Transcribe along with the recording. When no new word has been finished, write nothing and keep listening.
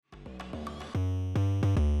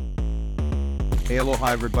Hey, aloha,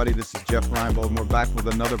 everybody. This is Jeff Reinbold, and we're back with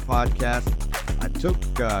another podcast. I took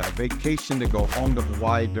a vacation to go home to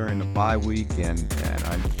Hawaii during the bye week, and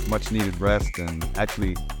I much needed rest, and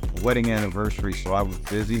actually a wedding anniversary, so I was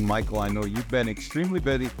busy. Michael, I know you've been extremely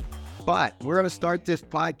busy, but we're going to start this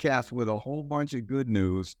podcast with a whole bunch of good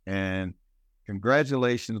news, and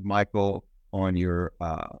congratulations, Michael, on your,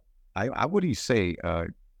 what do you say,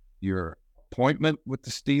 your appointment with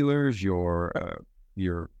the Steelers,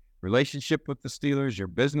 your relationship with the Steelers, your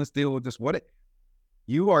business deal with this.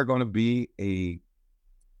 You are going to be a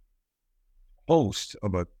host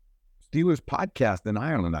of a Steelers podcast in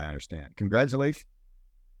Ireland, I understand. Congratulations.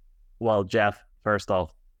 Well, Jeff, first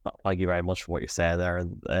off, thank you very much for what you said there.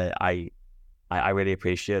 And I really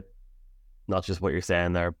appreciate not just what you're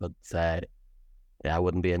saying there, but I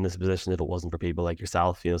wouldn't be in this position if it wasn't for people like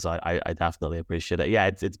yourself. So I definitely appreciate it. Yeah,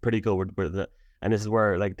 it's pretty cool. And this is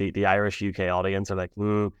where like the Irish UK audience are like,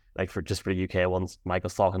 for the UK ones,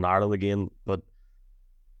 Michael's talking Ireland again. But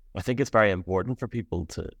I think it's very important for people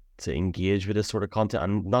to engage with this sort of content,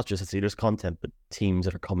 and not just the Steelers content, but teams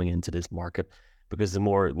that are coming into this market. Because the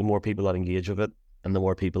more people that engage with it, and the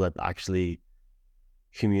more people that actually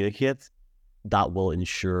communicate, that will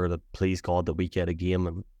ensure that, please God, that we get a game.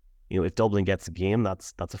 And if Dublin gets a game,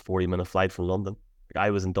 that's a 40-minute flight from London. I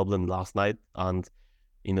was in Dublin last night, and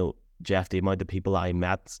Jeff, the amount of people I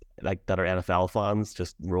met like that are NFL fans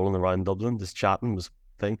just rolling around Dublin, just chatting was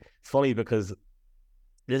thing. It's funny because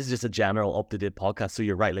this is just a general up-to-date podcast. So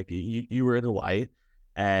you're right, like you were in Hawaii.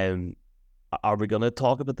 Are we gonna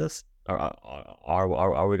talk about this? Or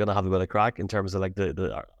are we gonna have a bit of crack in terms of like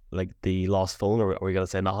the lost phone, or are we gonna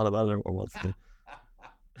say nothing about it, or what's the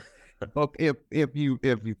Look, if you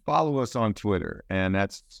follow us on Twitter, and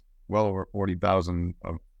that's well over 40,000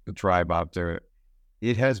 of the tribe out there,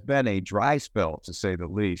 it has been a dry spell, to say the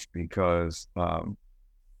least, because I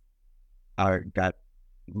got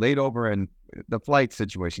laid over, and the flight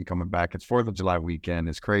situation coming back. It's 4th of July weekend.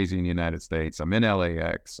 It's crazy in the United States. I'm in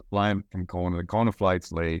LAX, flying from Kona. The Kona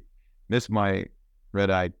flight's late. Missed my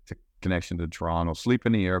red-eye connection to Toronto. Sleep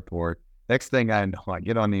in the airport. Next thing I know, I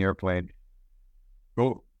get on the airplane,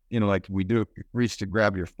 go, like we do, reach to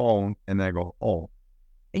grab your phone, and then I go, oh,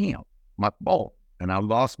 damn, my phone. And I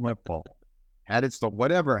lost my phone. Had it, so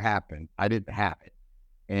whatever happened, I didn't have it.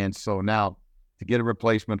 And so now to get a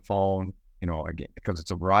replacement phone, again, because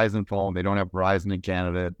it's a Verizon phone, they don't have Verizon in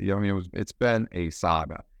Canada. It's been a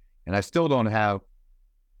saga. And I still don't have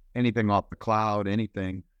anything off the cloud,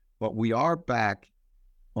 anything, but we are back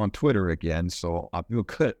on Twitter again. So I feel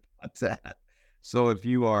good about that. So if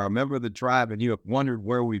you are a member of the tribe and you have wondered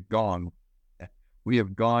where we've gone, we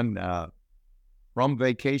have gone from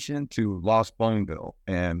vacation to Lost Phoneville,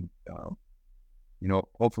 and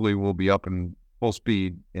hopefully we'll be up in full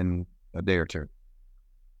speed in a day or two.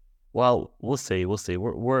 Well, we'll see.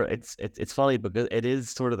 It's funny because it is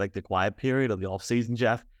sort of like the quiet period of the off season,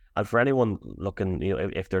 Jeff. And for anyone looking,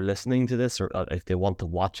 if they're listening to this, or if they want to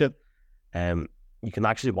watch it, you can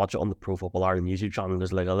actually watch it on the Pro Football Ireland YouTube channel.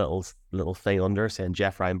 There's like a little thing under saying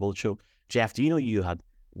Jeff Reinbold Show. Jeff, do you know you had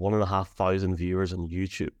 1,500 viewers on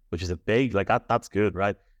YouTube, which is a big, like that's good,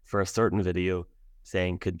 right? For a certain video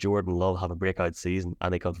saying, could Jordan Love have a breakout season?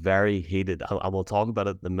 And it got very heated, and we'll talk about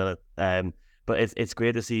it in a minute. But it's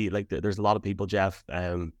great to see, like, there's a lot of people, Jeff,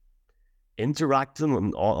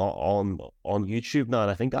 interacting on YouTube now,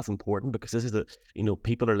 and I think that's important because this is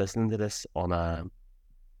people are listening to this on a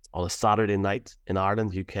Saturday night in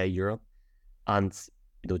Ireland, UK, Europe, and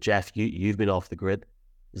Jeff, you've been off the grid.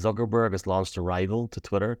 Zuckerberg has launched a rival to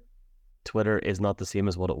Twitter. Twitter is not the same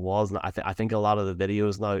as what it was, and I think a lot of the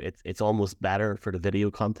videos now, it's almost better for the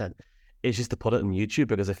video content. It's just to put it on YouTube,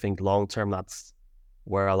 because I think long term that's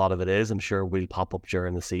where a lot of it is. I'm sure we'll pop up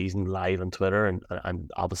during the season live on Twitter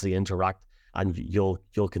and obviously interact, and you'll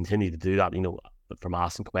continue to do that, from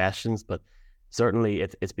asking questions. But certainly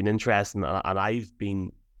it's been interesting, and I've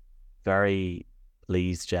been very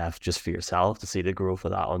pleased, Jeff, just for yourself, to see the growth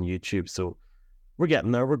of that on YouTube. So we're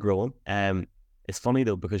getting there, we're growing. It's funny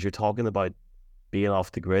though, because you're talking about being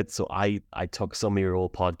off the grid. So I took some of your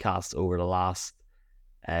old podcasts over the last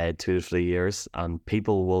 2 to 3 years, and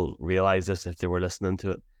people will realize this if they were listening to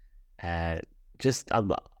it.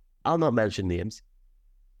 I'll not mention names.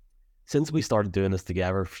 Since we started doing this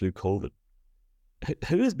together through COVID,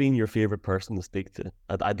 who has been your favorite person to speak to?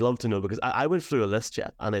 I'd love to know, because I went through a list,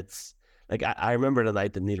 Jeff, and it's like I remember the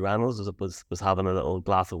night that Neil Reynolds was having a little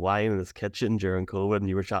glass of wine in his kitchen during COVID, and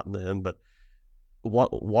you were chatting to him. But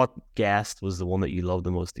what guest was the one that you loved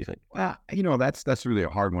the most, do you think? Well, that's really a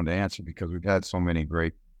hard one to answer, because we've had so many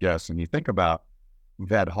great guests. And you think about, we've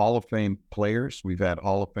had Hall of Fame players, we've had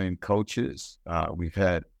Hall of Fame coaches, we've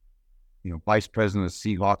had Vice President of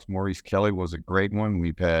Seahawks, Maurice Kelly, was a great one.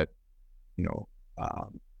 We've had, you know,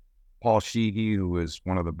 Paul Sheehy, who is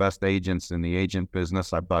one of the best agents in the agent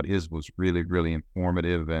business. I thought his was really, really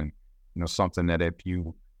informative and, something that if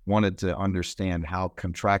you wanted to understand how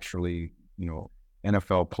contractually,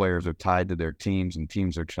 NFL players are tied to their teams and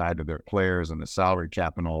teams are tied to their players and the salary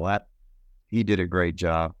cap and all that, he did a great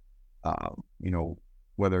job.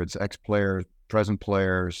 Whether it's ex-players, present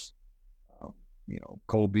players,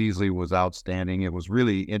 Cole Beasley was outstanding. It was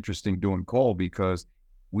really interesting doing Cole because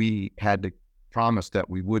we had to promise that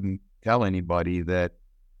we wouldn't tell anybody that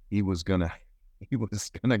he was gonna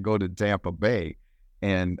go to Tampa Bay,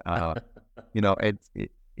 and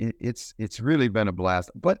it's really been a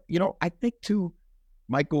blast. But I think too,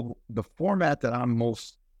 Michael, the format that I'm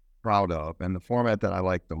most proud of and the format that I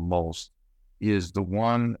like the most is the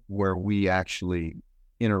one where we actually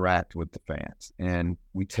interact with the fans and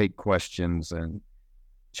we take questions and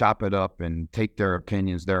chop it up and take their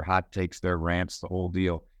opinions, their hot takes, their rants, the whole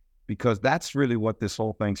deal. Because that's really what this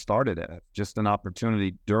whole thing started at, just an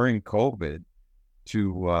opportunity during COVID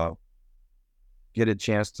to get a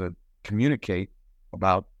chance to communicate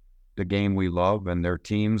about the game we love and their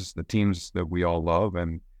teams, the teams that we all love.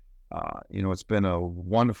 And, it's been a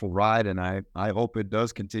wonderful ride, and I hope it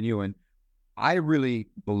does continue. And I really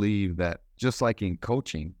believe that just like in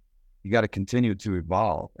coaching, you got to continue to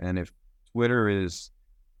evolve. And if Twitter is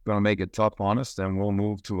going to make it tough on us, then we'll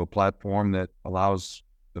move to a platform that allows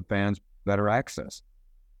the fans better access.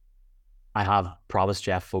 I have promised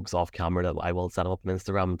Jeff folks off camera that I will set up an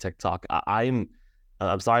Instagram and TikTok. I'm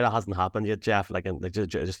sorry that hasn't happened yet, Jeff.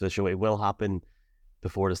 Just to show it will happen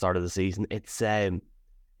before the start of the season. It's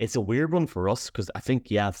a weird one for us because I think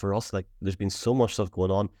for us there's been so much stuff going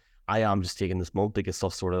on. I am just taking this moment to get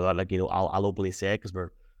stuff sorted out. I'll openly say it because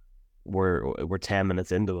we're 10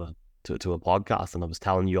 minutes into a podcast, and I was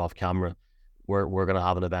telling you off camera we're gonna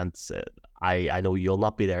have an event. I know you'll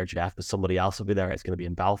not be there, Jeff, but somebody else will be there. It's going to be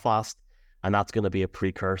in Belfast, and that's going to be a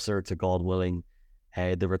precursor to, God willing,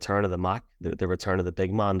 the return of the Mac, the return of the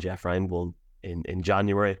big man, Jeff Reinebold, in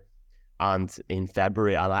January and in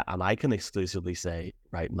February. And I can exclusively say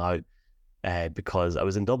right now, because I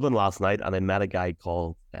was in Dublin last night and I met a guy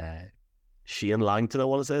called Shane Langton, I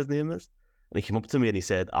want to say his name is, and he came up to me and he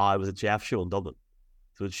said, I was at Jeff's show in Dublin.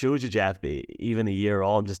 So it shows you, Jeff, even a year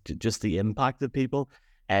on, just the impact of people.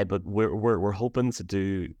 But we're hoping to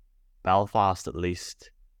do Belfast at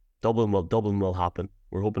least. Dublin will happen.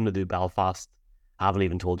 We're hoping to do Belfast. I haven't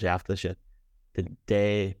even told Jeff this yet. The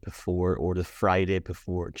day before or the Friday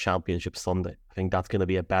before Championship Sunday. I think that's going to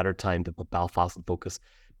be a better time to put Belfast in focus.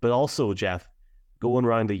 But also, Jeff, going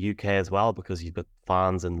around the UK as well, because you've got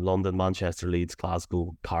fans in London, Manchester, Leeds,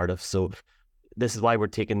 Glasgow, Cardiff. So this is why we're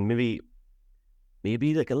taking maybe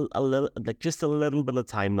like a little, like just a little bit of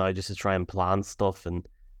time now just to try and plan stuff and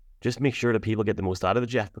just make sure that people get the most out of it,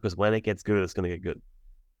 Jeff, because when it gets good, it's going to get good.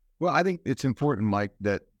 Well, I think it's important, Mike,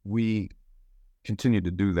 that we continue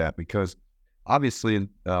to do that because obviously,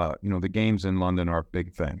 the games in London are a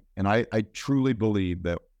big thing. And I truly believe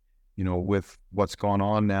that, with what's gone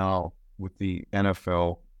on now with the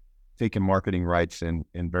NFL taking marketing rights in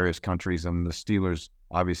various countries and the Steelers,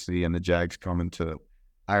 obviously, and the Jags coming to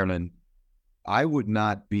Ireland, I would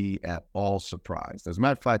not be at all surprised. As a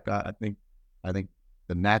matter of fact, I think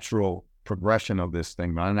the natural progression of this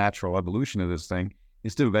thing, the natural evolution of this thing,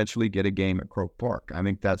 is to eventually get a game at Croke Park. I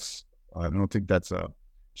don't think that's a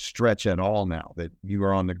stretch at all now that you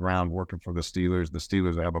are on the ground working for the Steelers. The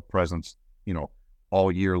Steelers have a presence, all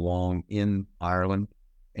year long in Ireland.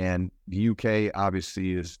 And the UK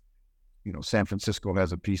obviously is, San Francisco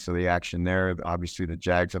has a piece of the action there. Obviously the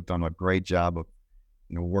Jags have done a great job of,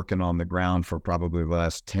 working on the ground for probably the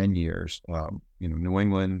last 10 years. New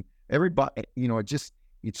England, everybody,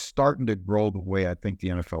 it's starting to grow the way I think the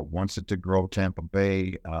NFL wants it to grow, Tampa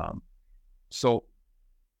Bay. So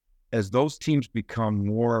as those teams become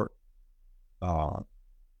more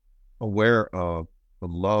aware of the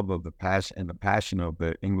love of the passion of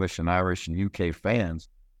the English and Irish and UK fans,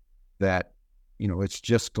 that, it's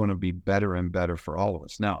just going to be better and better for all of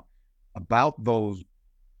us. Now, about those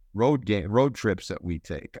road trips that we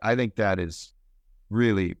take, I think that is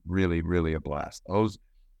really, really, really a blast.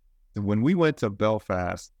 When we went to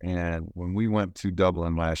Belfast and when we went to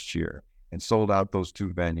Dublin last year and sold out those two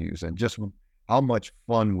venues, and just how much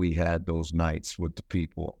fun we had those nights with the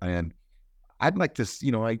people. And I'd like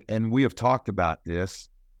to, and we have talked about this,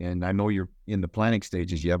 and I know you're in the planning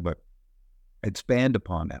stages yet, but expand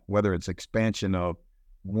upon that, whether it's expansion of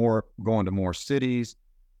more, going to more cities,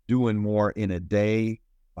 doing more in a day,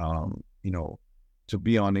 to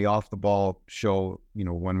be on the Off the Ball show,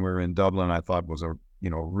 when we're in Dublin, I thought was a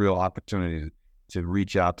real opportunity to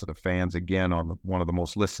reach out to the fans again on one of the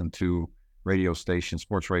most listened to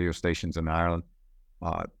sports radio stations in Ireland.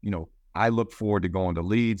 I look forward to going to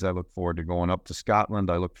Leeds. I look forward to going up to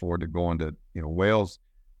Scotland. I look forward to going to, Wales.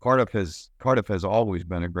 Cardiff has always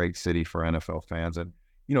been a great city for NFL fans. And,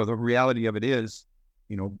 the reality of it is,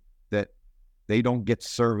 that they don't get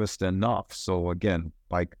serviced enough. So again,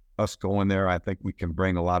 by us going there, I think we can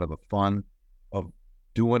bring a lot of the fun of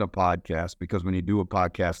doing a podcast, because when you do a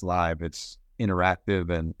podcast live, it's interactive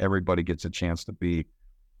and everybody gets a chance to be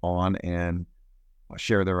on and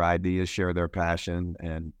share their ideas, share their passion,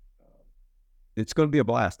 and it's going to be a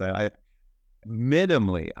blast. I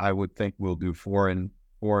minimally, I would think we'll do four in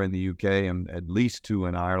the UK and at least 2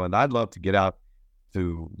 in Ireland. I'd love to get out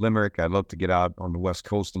to Limerick. I'd love to get out on the West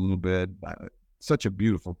Coast a little bit. Such a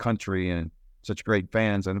beautiful country and such great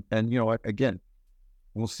fans. And again,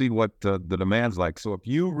 we'll see what the demand's like. So if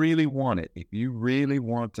you really want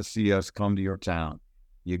to see us come to your town,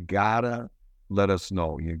 you gotta let us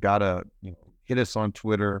know. You gotta hit us on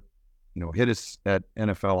Twitter, hit us at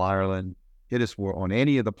NFL Ireland, hit us on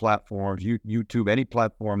any of the platforms, YouTube, any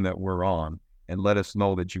platform that we're on, and let us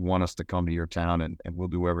know that you want us to come to your town, and we'll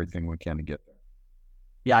do everything we can to get there.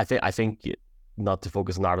 Yeah, I think not to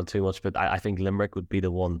focus on Ireland too much, but I think Limerick would be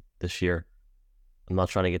the one this year. I'm not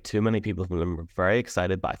trying to get too many people from Limerick very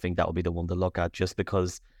excited, but I think that would be the one to look at, just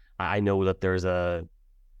because I know that there's a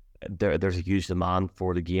huge demand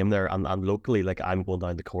for the game there, and locally, like, I'm going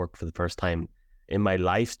down to Cork for the first time in my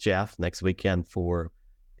life, Jeff, next weekend for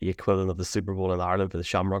the equivalent of the Super Bowl in Ireland, for the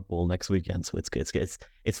Shamrock Bowl next weekend. So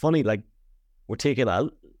it's funny, like, we're taking a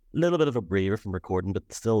little bit of a breather from recording, but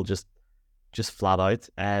still just flat out.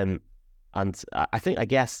 And I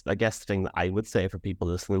guess the thing that I would say for people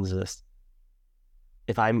listening to this,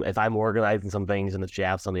 if I'm organizing some things and the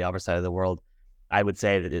Jeff's on the other side of the world, I would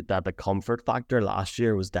say that the comfort factor last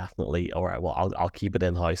year was definitely, all right, well, I'll keep it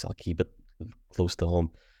in house. I'll keep it close to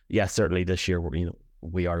home. Yes, certainly this year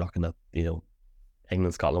we are looking at,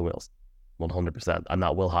 England, Scotland, Wales, 100%, and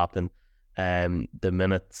that will happen. The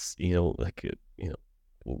minutes, we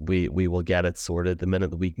will get it sorted. The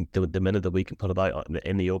minute that we can put it out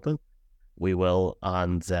in the open, we will.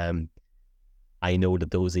 And I know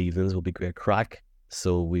that those evenings will be great crack,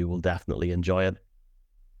 so we will definitely enjoy it.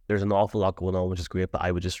 There's an awful lot going on, which is great, but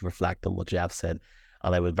I would just reflect on what Jeff said,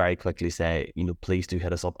 and I would very quickly say, please do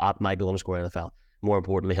hit us up at Michael_NFL. More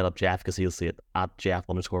importantly, hit up Jeff, because he'll see it at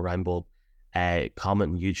Jeff_Reinbold.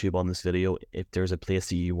 Comment on YouTube on this video if there's a place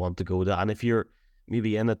that you want to go to, and if you're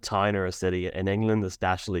maybe in a town or a city in England,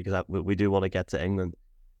 especially, because we do want to get to England.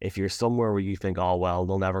 If you're somewhere where you think, oh well,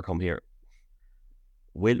 they'll never come here,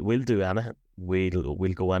 we'll do anything.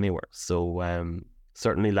 We'll go anywhere. So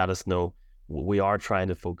certainly let us know. We are trying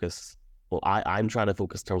to focus. Well, I'm trying to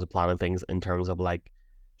focus in terms of planning things in terms of like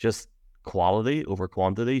just quality over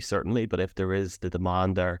quantity, certainly. But if there is the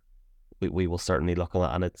demand there, we will certainly look at it.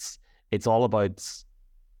 And it's all about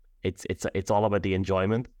the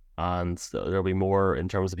enjoyment, and there'll be more in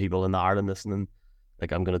terms of people in Ireland listening.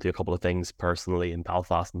 Like, I'm going to do a couple of things personally in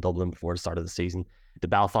Belfast and Dublin before the start of the season. The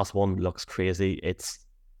Belfast one looks crazy. It's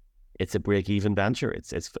a break-even venture.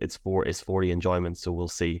 It's for the enjoyment. So we'll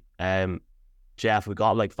see. Jeff, we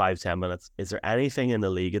got like 5-10 minutes. Is there anything in the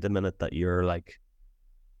league at the minute that you're like?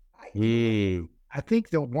 I think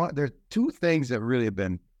there's 2 things that really have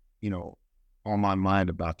been, on my mind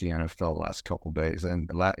about the NFL the last couple of days, and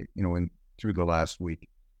through the last week.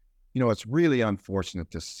 It's really unfortunate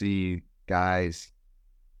to see guys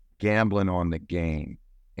gambling on the game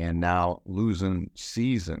and now losing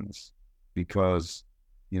seasons because,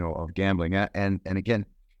 of gambling. And again,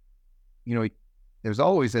 there's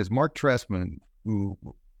always, as Mark Trestman, who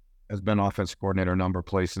has been offensive coordinator a number of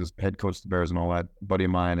places, head coach of the Bears and all that, buddy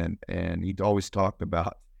of mine, and he'd always talked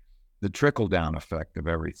about the trickle-down effect of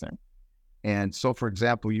everything. And so, for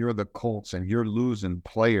example, you're the Colts and you're losing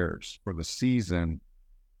players for the season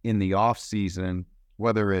in the off season,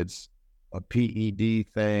 whether it's a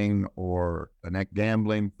PED thing or a net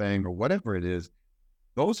gambling thing or whatever it is.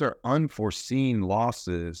 Those are unforeseen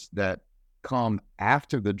losses that come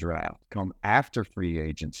after the draft, come after free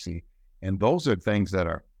agency. And those are things that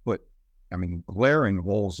are glaring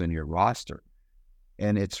holes in your roster.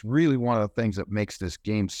 And it's really one of the things that makes this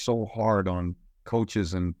game so hard on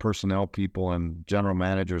coaches and personnel people and general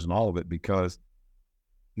managers and all of it, because,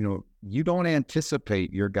 you don't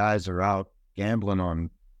anticipate your guys are out gambling on,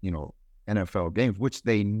 NFL games, which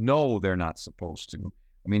they know they're not supposed to.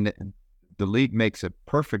 I mean, the league makes it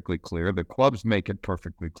perfectly clear. The clubs make it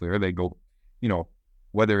perfectly clear. They go,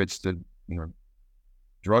 whether it's the,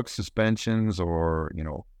 drug suspensions or,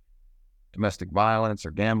 domestic violence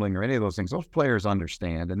or gambling or any of those things. Those players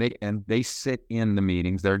understand, and they sit in the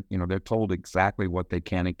meetings. They're told exactly what they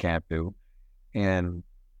can and can't do, and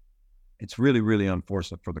it's really, really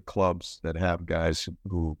unfortunate for the clubs that have guys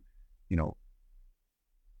who,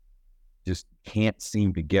 just can't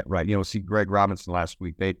seem to get right. See Greg Robinson last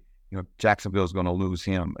week. Jacksonville's going to lose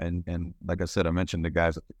him, and like I said, I mentioned the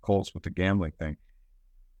guys at the Colts with the gambling thing.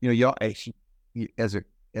 Y'all, as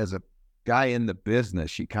a guy in the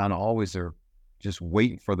business, you kind of always are just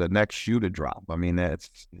waiting for the next shoe to drop. I mean,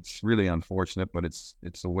 it's really unfortunate, but it's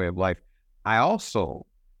the way of life. I also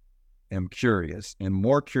am curious and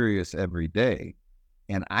more curious every day.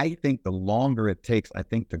 And I think the longer it takes, I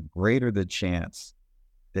think the greater the chance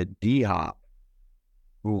that D-Hop,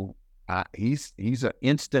 who he's an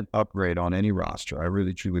instant upgrade on any roster. I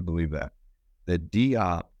really, truly believe that. That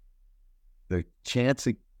D-Hop, the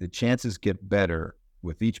chances get better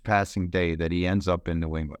with each passing day that he ends up in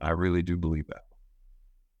New England. I really do believe that.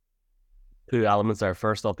 Two elements are,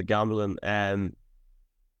 first off, the gambling.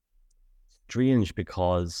 Strange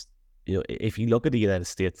because, if you look at the United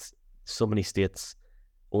States, so many states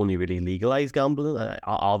only really legalized gambling.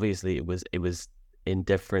 Obviously, it was in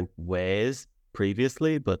different ways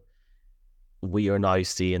previously, but we are now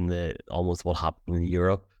seeing almost what happened in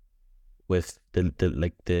Europe with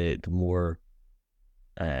the more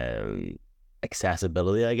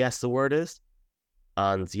accessibility, I guess the word is.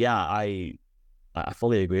 And yeah, I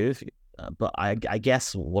fully agree with you. But I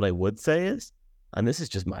guess what I would say is, and this is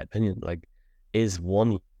just my opinion, is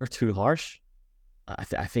 1 year too harsh? I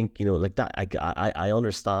think that I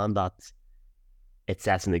understand that it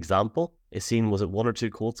sets an example. Was it one or two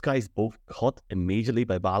Colts guys both cut immediately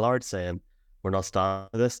by Ballard saying we're not standing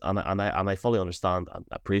for this, and I fully understand and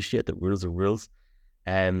appreciate that rules are rules.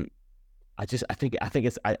 I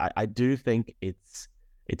do think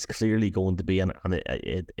it's clearly going to be, and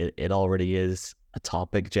it already is a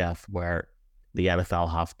topic, Jeff, where the NFL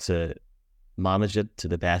have to manage it to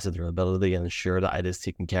the best of their ability and ensure that it is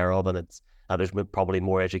taken care of, and there's probably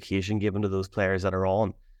more education given to those players that are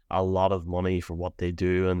on a lot of money for what they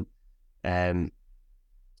do, and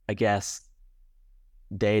I guess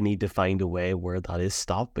they need to find a way where that is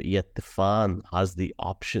stopped, but yet the fan has the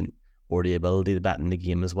option or the ability to bet in the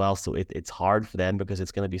game as well. So it's hard for them because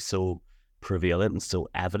it's going to be so prevalent and so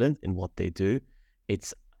evident in what they do.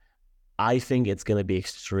 I think it's going to be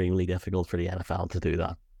extremely difficult for the NFL to do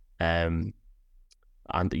that. And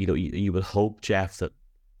you would hope, Jeff, that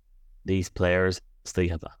these players, they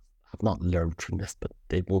have not learned from this, but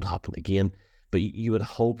they won't happen again. But you would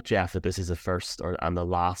hope, Jeff, that this is the first and the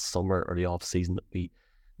last summer or the off season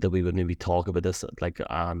that we would maybe talk about this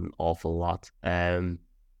an awful lot.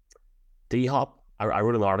 D-Hop, I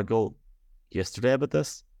wrote an article yesterday about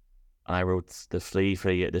this, and I wrote the free,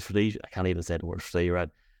 I can't even say the word free, right?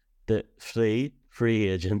 The free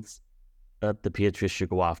agents that the Patriots should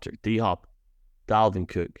go after: D-Hop, Dalvin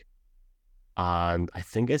Cook, and I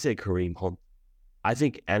think I said Kareem Hunt. I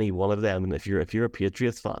think any one of them, and if you're a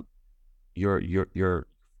Patriots fan, you're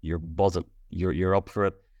buzzing, you're up for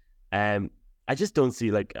it. I just don't see,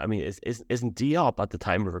 isn't D-Hop at the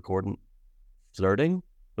time of recording flirting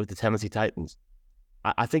with the Tennessee Titans?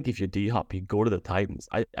 I think if you're D-Hop, you go to the Titans.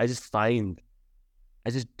 I just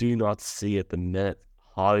do not see at the minute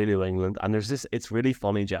how New England, and there's this, it's really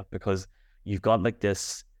funny, Jeff, because you've got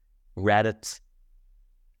this Reddit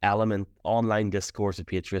element, online discourse of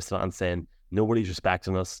Patriots fans saying nobody's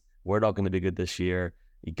respecting us, we're not going to be good this year,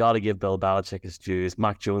 you got to give Bill Belichick his dues,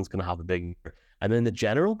 Mac Jones going to have a big year. And then the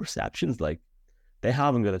general perception's they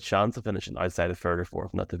haven't got a chance of finishing outside of third or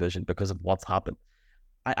fourth in that division because of what's happened.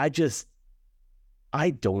 I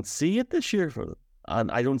don't see it this year for them,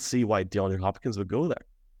 and I don't see why DeAndre Hopkins would go there.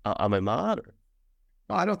 Am I mad?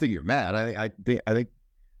 No, I don't think you're mad. I think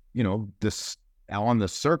this, on the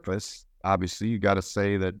surface, obviously you got to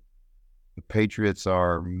say that the Patriots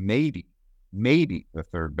are maybe the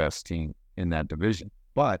third best team in that division.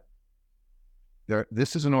 But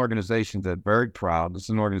this is an organization that's very proud. This is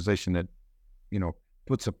an organization that,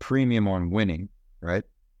 puts a premium on winning, right?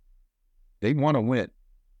 They want to win.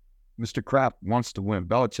 Mr. Kraft wants to win.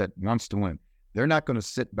 Belichick wants to win. They're not going to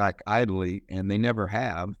sit back idly, and they never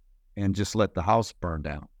have, and just let the house burn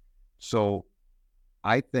down. So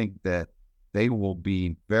I think that they will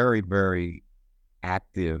be very, very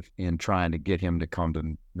active in trying to get him to come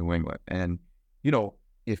to New England. And,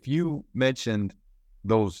 if you mentioned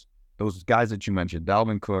those guys that you mentioned,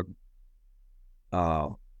 Dalvin Cook,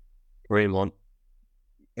 Kareem Hunt,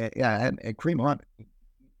 and Kareem Hunt,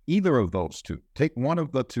 either of those two, take one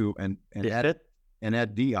of the two and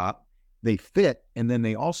add D-Hop, they fit, and then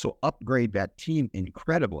they also upgrade that team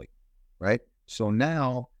incredibly, right? So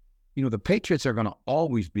now the Patriots are going to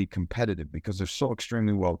always be competitive because they're so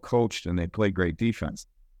extremely well coached and they play great defense.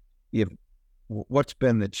 What's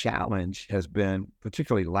been the challenge has been,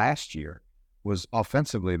 particularly last year, was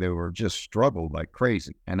offensively they were just struggled like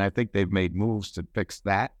crazy. And I think they've made moves to fix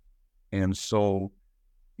that. And so,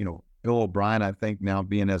 Bill O'Brien, I think now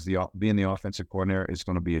being the offensive coordinator is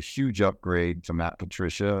going to be a huge upgrade to Matt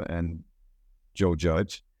Patricia and Joe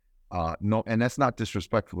Judge. No, and that's not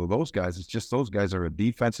disrespectful to those guys. It's just those guys are a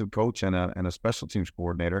defensive coach and a special teams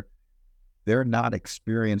coordinator. They're not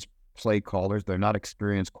experienced play callers. They're not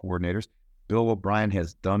experienced coordinators. Bill O'Brien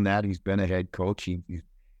has done that. He's been a head coach.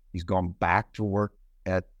 He's gone back to work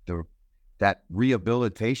at that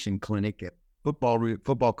rehabilitation clinic at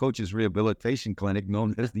football coaches rehabilitation clinic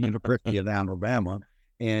known as the University of Alabama,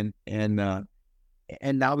 and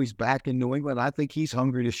now he's back in New England. I think he's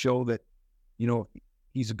hungry to show that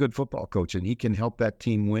he's a good football coach and he can help that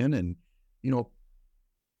team win. And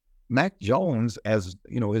Mac Jones, as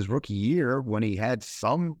his rookie year when he had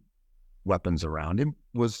some weapons around him,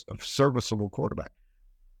 was a serviceable quarterback.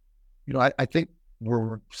 I think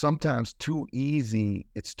we're sometimes too easy.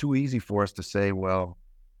 It's too easy for us to say, well,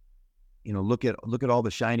 look at all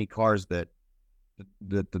the shiny cars that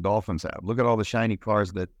the Dolphins have. Look at all the shiny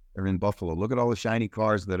cars that are in Buffalo. Look at all the shiny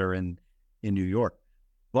cars that are in New York.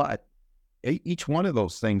 But each one of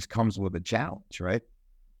those things comes with a challenge, right?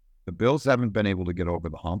 The Bills haven't been able to get over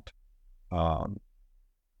the hump.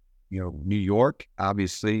 New York,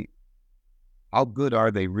 obviously, how good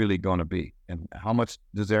are they really going to be? And how much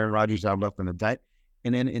does Aaron Rodgers have left in the tank?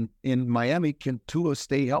 And then in Miami, can Tua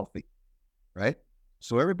stay healthy, right?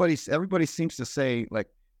 So everybody seems to say, like,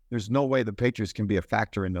 there's no way the Patriots can be a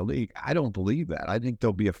factor in the league. I don't believe that. I think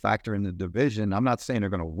they'll be a factor in the division. I'm not saying they're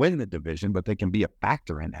going to win the division, but they can be a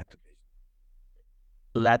factor in that division.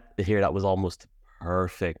 That was almost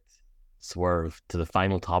perfect swerve to the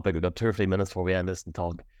final topic. We've got 2 or 3 minutes before we end this and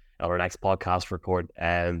talk on our next podcast record.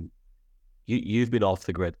 You've been off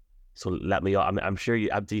the grid. So let me, I'm sure you,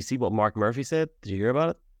 do you see what Mark Murphy said? Did you hear about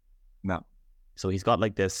it? No. So he's got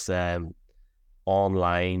like this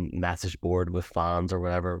online message board with fans or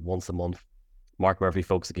whatever once a month. Mark Murphy,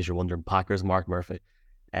 folks, in case you're wondering, Packers Mark Murphy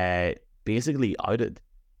basically outed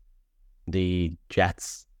the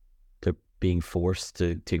Jets to being forced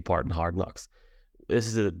to take part in Hard Knocks.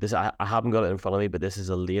 I haven't got it in front of me, but this is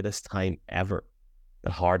the latest time ever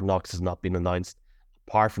that Hard Knocks has not been announced.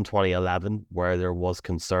 Apart from 2011, where there was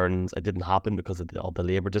concerns, it didn't happen because of the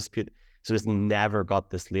labor dispute. So it's never got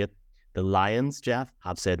this late. The Lions, Jeff,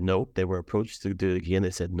 have said no. They were approached to do it again.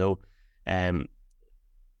 They said no. The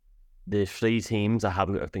 3 teams, I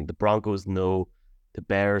think the Broncos no, the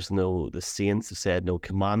Bears no, the Saints have said no.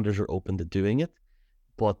 Commanders are open to doing it.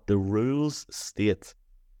 But the rules state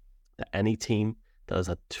that any team that has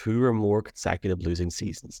had 2 or more consecutive losing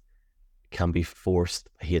seasons can be forced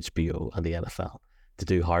by HBO and the NFL to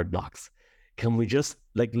do Hard Knocks. Can we just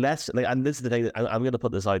and this is the thing, I'm going to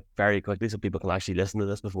put this out very quickly so people can actually listen to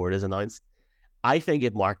this before it is announced. I think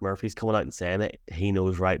if Mark Murphy's coming out and saying it, he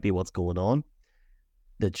knows rightly what's going on.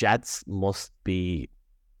 The Jets must be,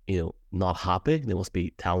 not happy. They must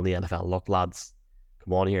be telling the NFL, look, lads,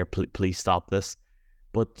 come on here, please stop this.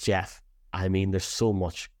 But Jeff, I mean, there's so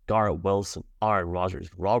much. Garrett Wilson, Aaron Rodgers,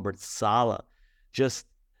 Robert Saleh, just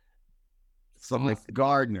something like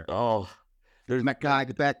Gardner. Oh, there's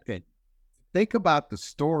Mekhi Becton. Think about the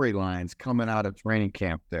storylines coming out of training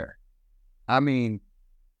camp there. I mean,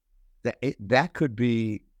 that could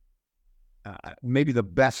be maybe the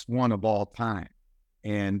best one of all time.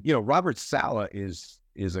 And, Robert Saleh is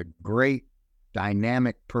a great,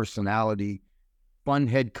 dynamic personality, fun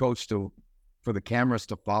head coach for the cameras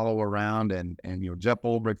to follow around. And Jeff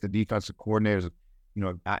Ulbrich, the defensive coordinators,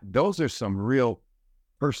 those are some real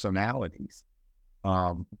personalities.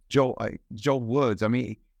 Joe Woods, I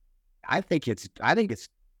mean, I think it's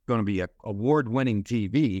going to be a award-winning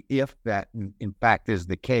TV if that in fact is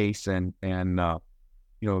the case, and that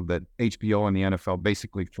HBO and the NFL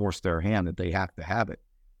basically force their hand that they have to have it.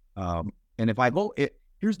 And if I vote it,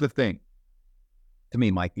 here's the thing. To me,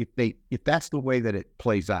 Mike, if that's the way that it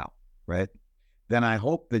plays out, right, then I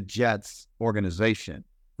hope the Jets organization,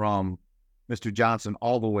 from Mr. Johnson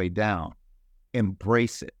all the way down,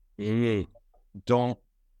 embrace it. Mm. Don't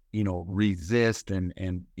resist and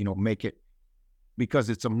make it, because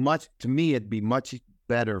it's to me, it'd be much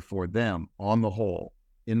better for them on the whole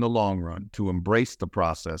in the long run to embrace the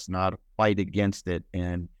process, not fight against it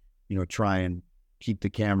and, try and keep the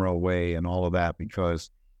camera away and all of that, because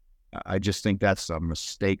I just think that's a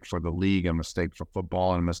mistake for the league, a mistake for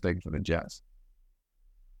football, and a mistake for the Jets.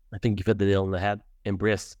 I think you've hit the nail on the head.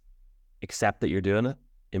 Embrace, accept that you're doing it,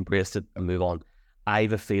 embrace it and move on. I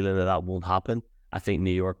have a feeling that won't happen. I think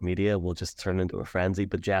New York media will just turn into a frenzy.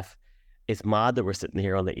 But Jeff, it's mad that we're sitting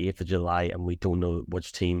here on the 8th of July and we don't know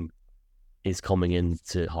which team is coming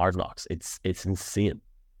into Hard Knocks. It's insane.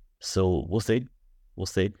 So we'll see. We'll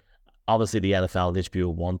see. Obviously, the NFL and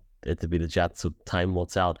HBO want it to be the Jets, so time will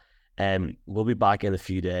tell. We'll be back in a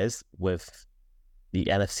few days with the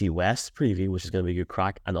NFC West preview, which is going to be a good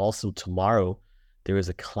crack. And also tomorrow, there is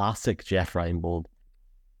a classic Jeff Reinbold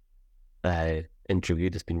interview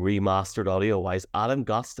that's been remastered audio-wise. Adam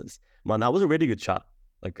Gotsis. Man, that was a really good chat.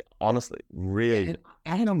 Like, honestly, really.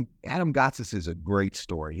 And Adam Gotsis is a great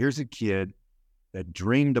story. Here's a kid that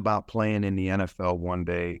dreamed about playing in the NFL one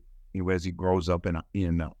day, as he grows up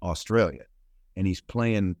in Australia. And he's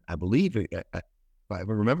playing, I believe, if I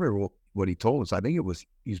remember what he told us, I think he was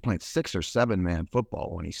playing 6 or 7 man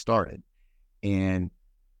football when he started. And,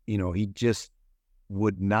 he just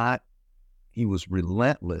would not, he was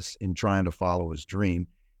relentless in trying to follow his dream.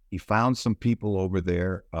 He found some people over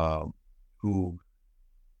there who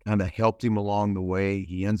kind of helped him along the way.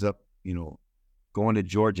 He ends up, going to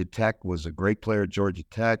Georgia Tech, was a great player at Georgia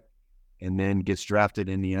Tech, and then gets drafted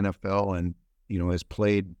in the NFL and, has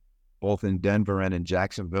played both in Denver and in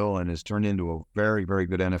Jacksonville and has turned into a very, very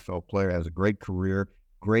good NFL player, has a great career,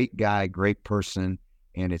 great guy, great person,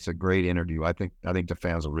 and it's a great interview. I think the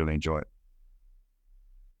fans will really enjoy it.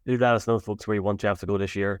 Do let us know, folks, where you want Jeff to go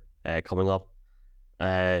this year, coming up.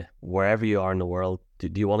 Wherever you are in the world, do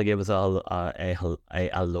you want to give us a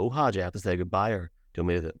aloha, Jeff, to say goodbye, or do you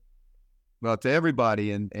want me to? Well, to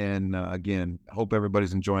everybody, and again, I hope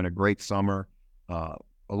everybody's enjoying a great summer.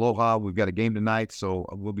 Aloha, we've got a game tonight, so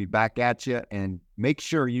we'll be back at you. And make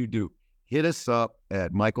sure you do hit us up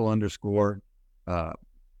at Michael _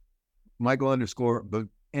 the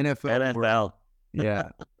NFL. Yeah.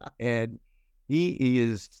 And he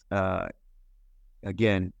is,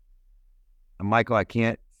 again, Michael, I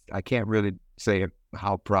can't really say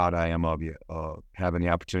how proud I am of you, having the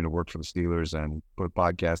opportunity to work for the Steelers and put a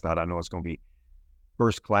podcast out. I know it's going to be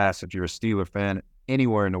first class if you're a Steeler fan.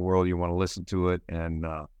 Anywhere in the world you want to listen to it, and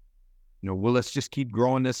let's just keep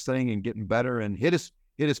growing this thing and getting better. And hit us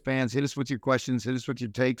fans, hit us with your questions, hit us with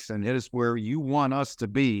your takes, and hit us where you want us to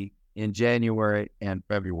be in January and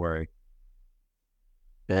February.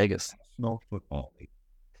 Vegas. No football league.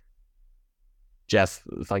 Jeff,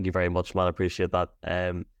 thank you very much, man. I appreciate that.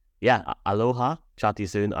 Aloha. Chat to you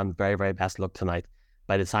soon, and very, very best luck tonight.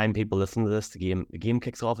 By the time people listen to this, the game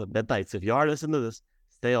kicks off at midnight. So if you are listening to this,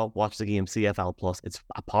 stay up, watch the game, CFL Plus. It's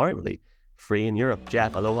apparently free in Europe.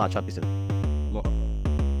 Jeff, aloha, chat to you soon. Aloha.